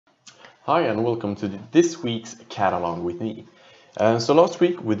Hi and welcome to this week's CAD Along with me. So last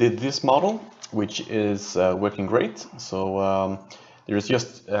week we did this model, which is working great. So there's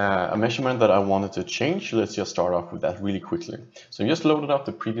just a measurement that I wanted to change. Let's just start off with that really quickly. So I just loaded up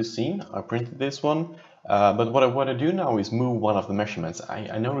the previous scene. I printed this one, but what I want to do now is move one of the measurements.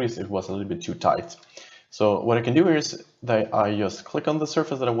 I noticed it was a little bit too tight. So what I can do here is that I just click on the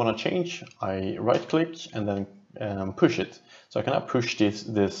surface that I want to change. I right click and then push it. So I cannot push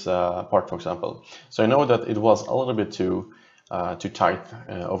this part, for example. So I know that it was a little bit too tight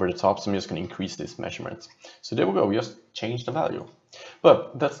over the top, so I'm just going to increase this measurement. So there we go, we just change the value.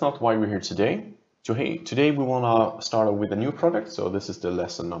 But that's not why we're here today. So hey, today we want to start with a new project. So this is the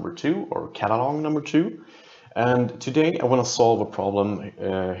lesson number 2 or CAD Along number 2. And today I want to solve a problem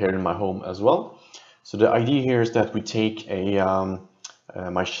here in my home as well. So the idea here is that we take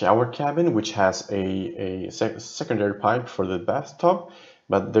my shower cabin, which has a secondary pipe for the bathtub,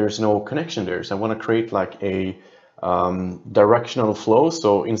 but there's no connection there. So I want to create like a directional flow.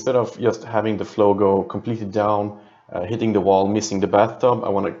 So instead of just having the flow go completely down, hitting the wall, missing the bathtub, I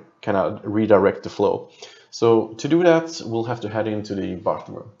want to kind of redirect the flow. So to do that, we'll have to head into the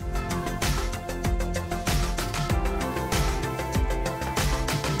bathroom.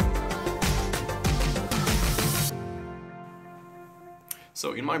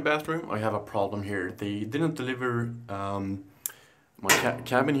 So in my bathroom, I have a problem here. They didn't deliver my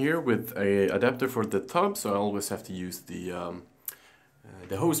cabin here with a adapter for the tub, so I always have to use the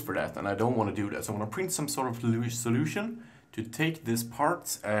hose for that, and I don't want to do that. So I want to print some sort of solution to take this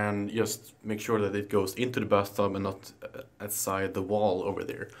part and just make sure that it goes into the bathtub and not outside the wall over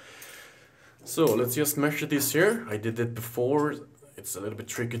there. So let's just measure this here. I did it before. It's a little bit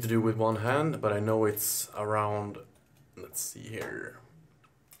tricky to do with one hand, but I know it's around, let's see here.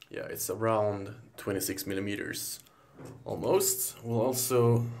 Yeah, it's around 26 millimeters, almost. We'll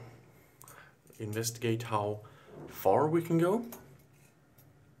also investigate how far we can go.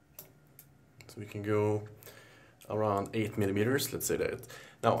 So we can go around 8 millimeters, let's say that.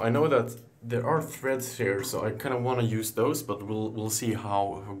 Now, I know that there are threads here, so I kind of want to use those, but we'll see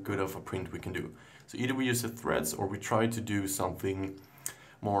how good of a print we can do. So either we use the threads or we try to do something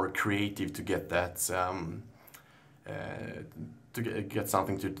more creative to get that to get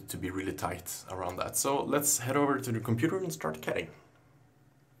something to be really tight around that. So let's head over to the computer and start CADing.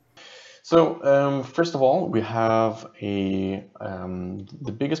 So first of all, we have the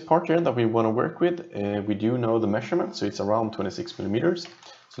biggest part here that we want to work with. We do know the measurement, so it's around 26 millimeters.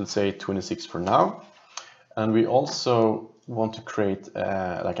 So let's say 26 for now. And we also want to create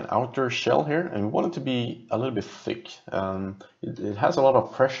like an outer shell here, and we want it to be a little bit thick. It has a lot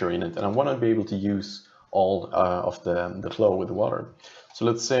of pressure in it, and I want to be able to use all of the flow with the water. So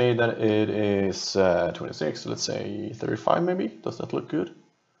let's say that it is 26, so let's say 35 maybe. Does that look good?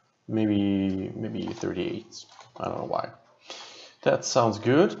 Maybe 38. I don't know why. That sounds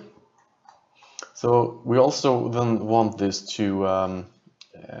good. So we also then want this to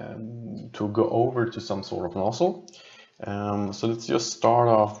go over to some sort of nozzle. So let's just start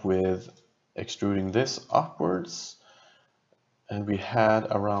off with extruding this upwards. And we had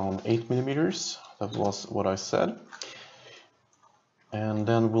around 8 millimeters. That was what I said. And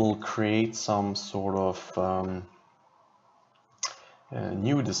then we'll create some sort of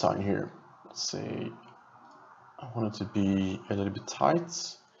new design here. Let's say I want it to be a little bit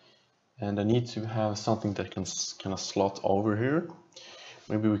tight, and I need to have something that can kind of slot over here.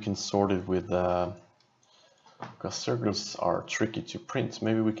 Maybe we can sort it with because circles are tricky to print.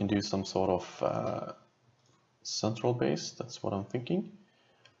 Maybe we can do some sort of central base. That's what I'm thinking.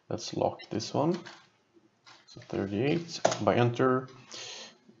 Let's lock this one. So 38 by enter.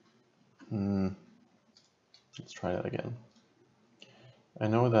 Let's try that again. I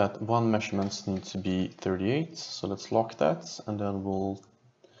know that one measurement needs to be 38, so let's lock that, and then we'll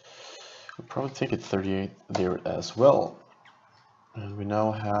probably take it 38 there as well. And we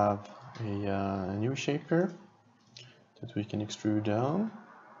now have a new shape here that we can extrude down.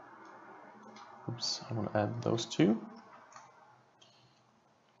 Oops, I want to add those two.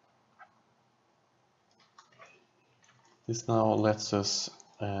 This now lets us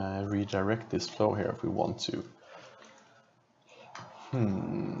redirect this flow here if we want to.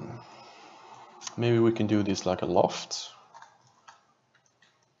 Maybe we can do this like a loft.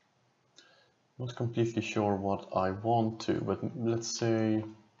 Not completely sure what I want to, but let's say,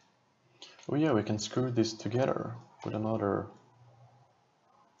 oh yeah, we can screw this together with another.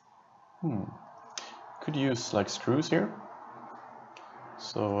 Could use like screws here.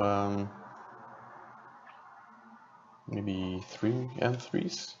 So maybe 3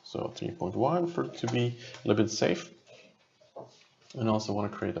 M3s, so 3.1 for it to be a little bit safe. And also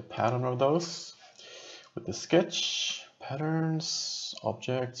want to create a pattern of those with the sketch, patterns,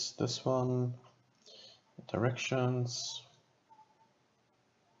 objects, this one, directions.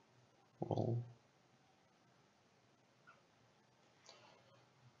 Well,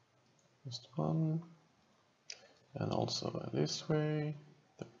 this one, and also this way,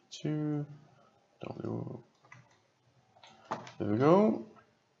 32, there we go,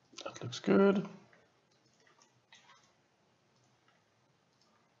 that looks good.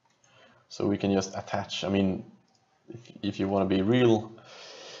 So we can just attach, I mean, if you want to be real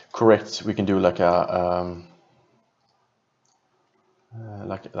correct, we can do like a,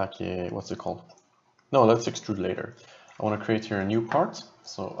 what's it called? No, let's extrude later. I want to create here a new part,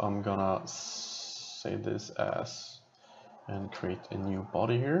 so I'm gonna save this as, and create a new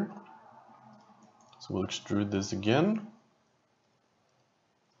body here. So we'll extrude this again,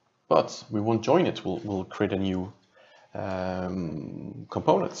 but we won't join it. We'll create a new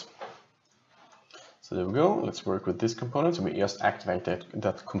component. So there we go. Let's work with this component. So we just activate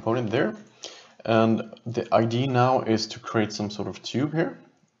that component there. And the idea now is to create some sort of tube here.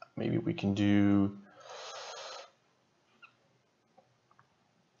 Maybe we can do,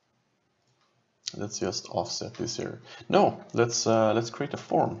 let's just offset this here. No, let's create a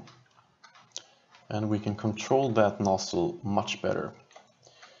form. And we can control that nozzle much better.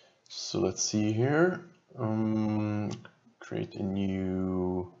 So let's see here. Create a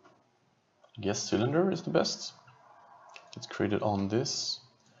new, I guess cylinder is the best. Let's create it on this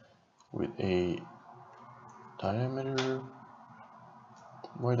with a diameter.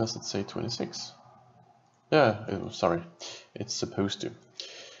 Why does it say 26? Yeah, sorry, it's supposed to.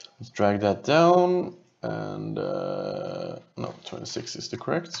 Let's drag that down, and no, 26 is the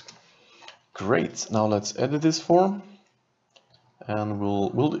correct. Great. Now let's edit this form, and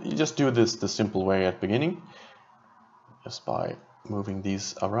we'll just do this the simple way at the beginning, just by moving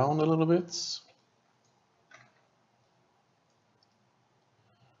these around a little bit.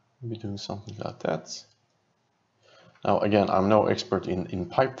 Maybe doing something like that. Now again, I'm no expert in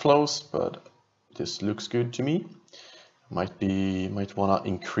pipe flows, but this looks good to me. Might want to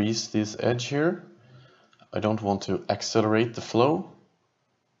increase this edge here. I don't want to accelerate the flow.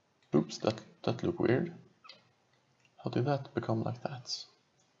 Oops, that looked weird. How did that become like that?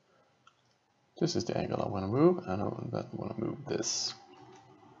 This is the angle I want to move, and I want to move this.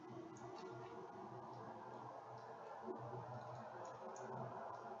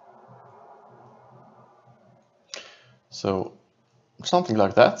 So something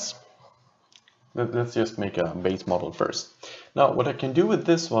like that. Let's just make a base model first. Now what I can do with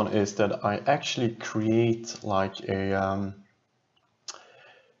this one is that I actually create like a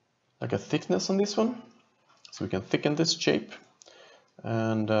thickness on this one. So we can thicken this shape,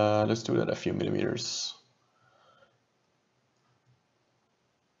 and let's do that a few millimeters.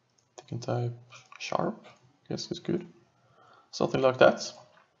 Thicken type sharp, I guess is good. Something like that.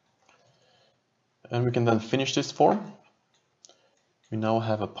 And we can then finish this form. We now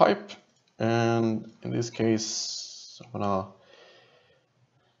have a pipe, and in this case I'm gonna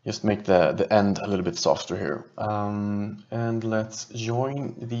just make the end a little bit softer here. And let's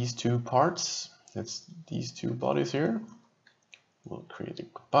join these two parts. It's these two bodies here. We'll create a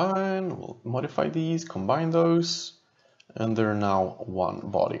combine, we'll modify these, combine those, and they're now one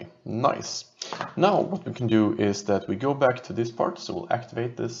body. Nice. Now what we can do is that we go back to this part, so we'll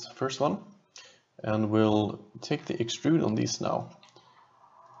activate this first one, and we'll take the extrude on these now,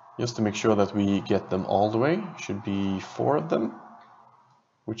 just to make sure that we get them all the way. Should be 4 of them.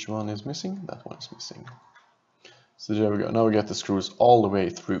 Which one is missing? That one is missing. So there we go. Now we get the screws all the way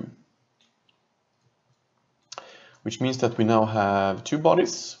through. Which means that we now have 2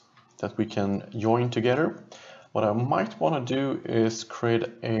 bodies that we can join together. What I might want to do is create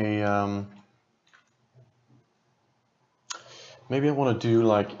a maybe I want to do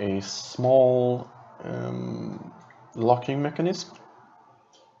like a small locking mechanism.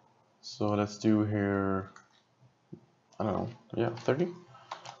 So let's do here, I don't know, yeah, 30.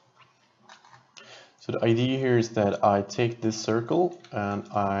 So the idea here is that I take this circle and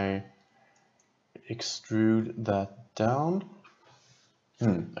I extrude that down.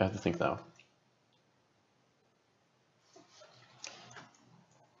 I have to think now.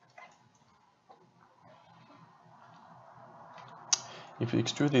 If we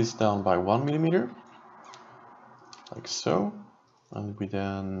extrude this down by 1 millimeter, like so, and we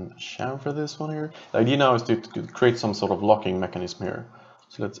then chamfer this one here. The idea now is to create some sort of locking mechanism here.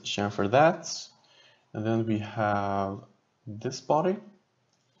 So let's chamfer that, and then we have this body,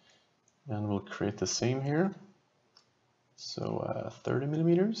 and we'll create the same here. So 30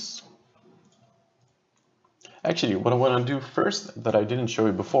 millimeters. Actually, what I want to do first that I didn't show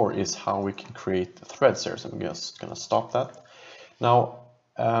you before is how we can create threads here. So I'm just going to stop that. Now,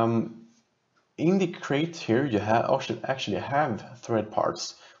 in the crate here, you actually have thread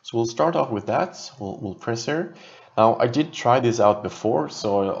parts. So we'll start off with that. We'll press here. Now, I did try this out before,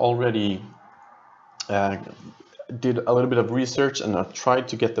 so I already did a little bit of research and I tried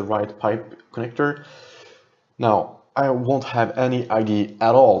to get the right pipe connector. Now, I won't have any idea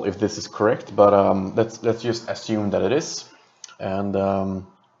at all if this is correct, but let's just assume that it is. And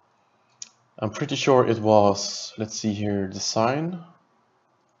I'm pretty sure it was, let's see here, design.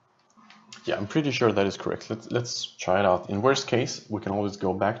 Yeah, I'm pretty sure that is correct. Let's try it out. In worst case, we can always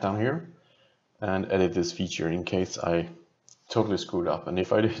go back down here and edit this feature in case I totally screwed up. And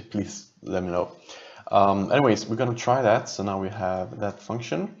if I did, please let me know. Anyways, we're gonna try that. So now we have that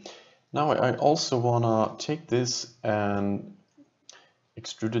function. Now I also wanna take this and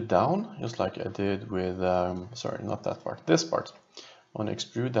extrude it down, just like I did with, sorry, not that part, this part. I wanna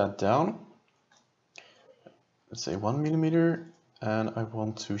extrude that down. Let's say 1 millimeter. And I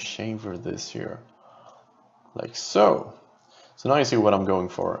want to chamfer this here, like so. So now you see what I'm going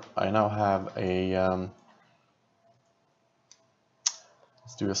for. I now have a,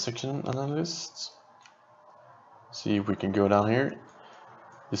 let's do a section analyst. See if we can go down here.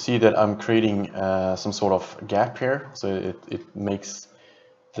 You see that I'm creating some sort of gap here, so it makes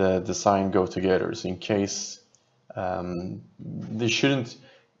the design go together. So in case they shouldn't,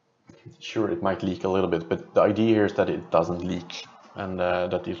 sure, it might leak a little bit, but the idea here is that it doesn't leak and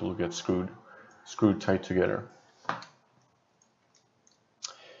that it will get screwed tight together.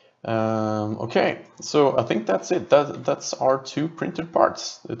 Okay, so I think that's it. That's our 2 printed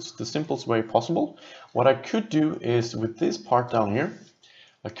parts. It's the simplest way possible. What I could do is with this part down here,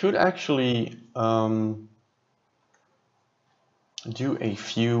 I could actually do a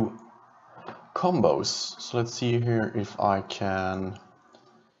few combos. So let's see here if I can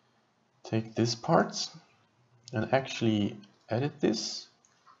take this part and actually edit this.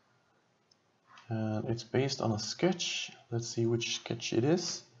 And it's based on a sketch. Let's see which sketch it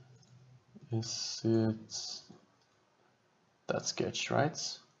is. Is it that sketch, right?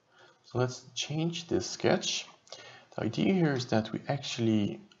 So let's change this sketch. The idea here is that we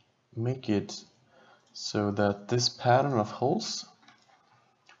actually make it so that this pattern of holes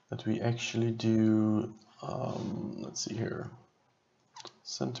that we actually do, let's see here,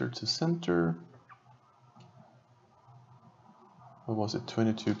 center to center. What was it,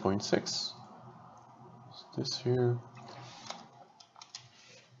 22.6? This here.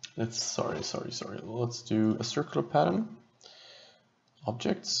 Sorry. Let's do a circular pattern.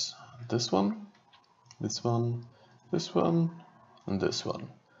 Objects, this one, this one, this one, and this one.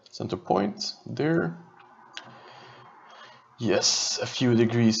 Center point there. Yes, a few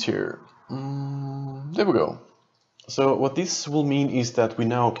degrees here. There we go. So what this will mean is that we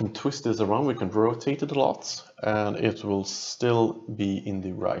now can twist this around, we can rotate it a lot, and it will still be in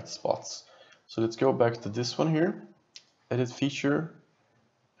the right spots. So let's go back to this one here, edit feature,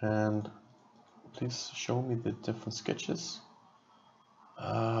 and please show me the different sketches.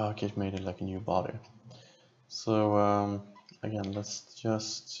 Okay, it made it like a new body. So again, let's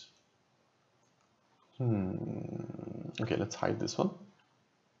just, okay, let's hide this one.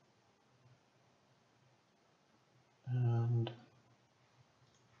 And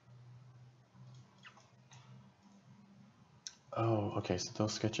oh, okay, so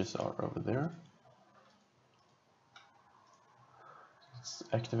those sketches are over there. Let's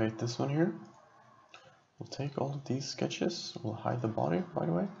activate this one here. We'll take all of these sketches, we'll hide the body, by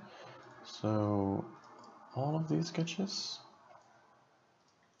the way. So all of these sketches.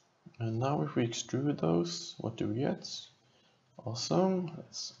 And now if we extrude those, what do we get? Awesome.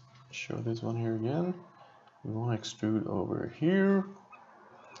 Let's show this one here again. We want to extrude over here.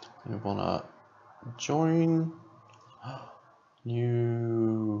 We want to join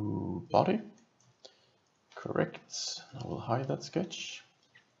new body. Correct. Now we'll hide that sketch.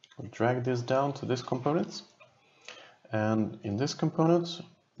 We'll drag this down to this component. And in this component,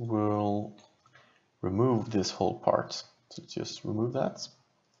 we'll remove this whole part. So just remove that.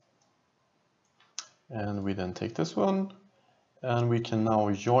 And we then take this one, and we can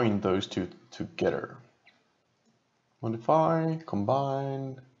now join those two together. Modify,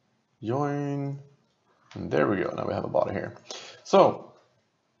 combine, join, and there we go. Now we have a body here. So,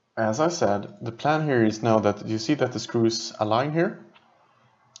 as I said, the plan here is now that you see that the screws align here.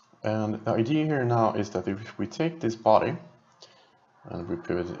 And the idea here now is that if we take this body, and we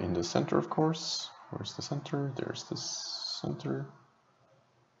pivot it in the center, of course. Where's the center? There's the center.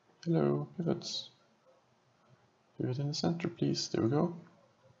 Hello, pivots. Pivot in the center, please. There we go.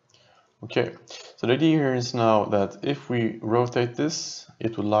 Okay, so the idea here is now that if we rotate this,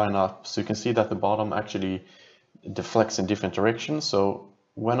 it will line up. So you can see that the bottom actually deflects in different directions. So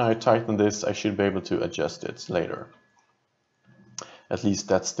when I tighten this, I should be able to adjust it later. At least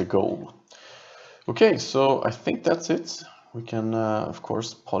that's the goal. Okay, so I think that's it. We can, of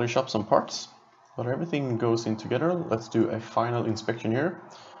course, polish up some parts, but everything goes in together. Let's do a final inspection here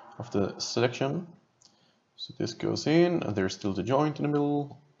of the selection. So this goes in, and there's still the joint in the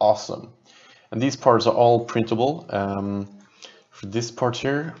middle. Awesome. And these parts are all printable. For this part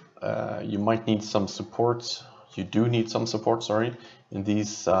here, you might need some support. You do need some support, sorry, in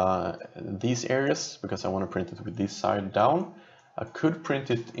these areas, because I want to print it with this side down. I could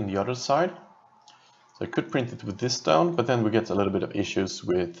print it in the other side. So I could print it with this down, but then we get a little bit of issues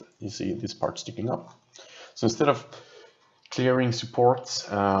with, you see, this part sticking up. So instead of clearing support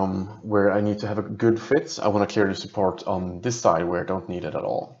where I need to have a good fit, I want to clear the support on this side where I don't need it at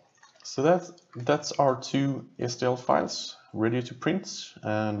all. So that's our two STL files ready to print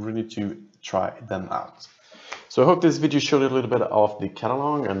and ready to try them out. So I hope this video showed a little bit of the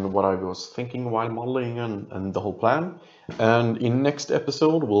catalog and what I was thinking while modeling and the whole plan. And in next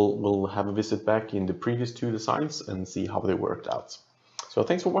episode, we'll have a visit back in the previous two designs and see how they worked out. So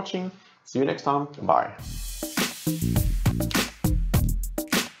thanks for watching. See you next time. Bye.